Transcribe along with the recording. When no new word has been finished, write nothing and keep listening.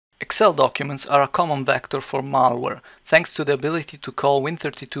Excel documents are a common vector for malware, thanks to the ability to call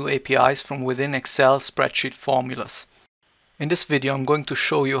Win32 APIs from within Excel spreadsheet formulas. In this video I'm going to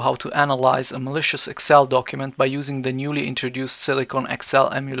show you how to analyze a malicious Excel document by using the newly introduced Silicon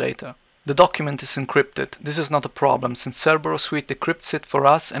Excel emulator. The document is encrypted. This is not a problem since Cerbero Suite decrypts it for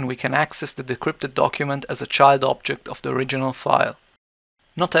us and we can access the decrypted document as a child object of the original file.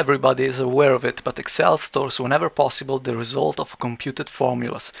 Not everybody is aware of it, but Excel stores whenever possible the result of computed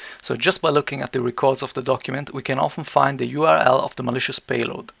formulas, so just by looking at the records of the document we can often find the URL of the malicious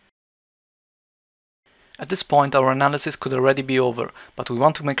payload. At this point our analysis could already be over, but we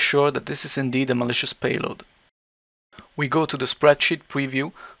want to make sure that this is indeed a malicious payload. We go to the spreadsheet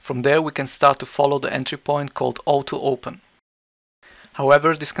preview. From there we can start to follow the entry point called AutoOpen.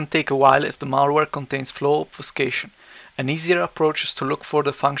 However, this can take a while if the malware contains flow obfuscation. An easier approach is to look for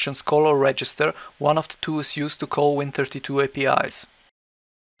the functions call or register. One of the two is used to call Win32 APIs.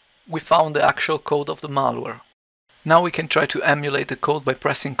 We found the actual code of the malware. Now we can try to emulate the code by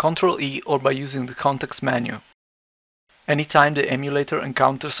pressing Ctrl-E or by using the context menu. Anytime the emulator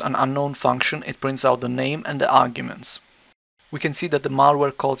encounters an unknown function, it prints out the name and the arguments. We can see that the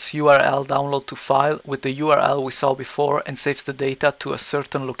malware calls URL download to file with the URL we saw before and saves the data to a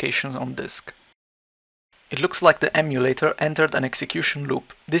certain location on disk. It looks like the emulator entered an execution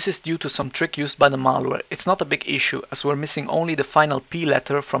loop. This is due to some trick used by the malware. It's not a big issue as we're missing only the final P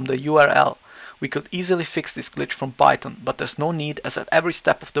letter from the URL. We could easily fix this glitch from Python, but there's no need as at every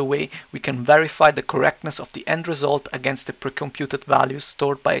step of the way we can verify the correctness of the end result against the pre-computed values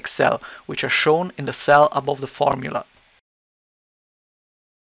stored by Excel, which are shown in the cell above the formula.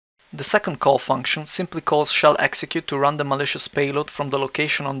 The second call function simply calls shell execute to run the malicious payload from the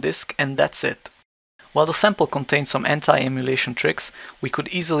location on disk, and that's it. While the sample contains some anti-emulation tricks, we could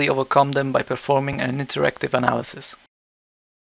easily overcome them by performing an interactive analysis.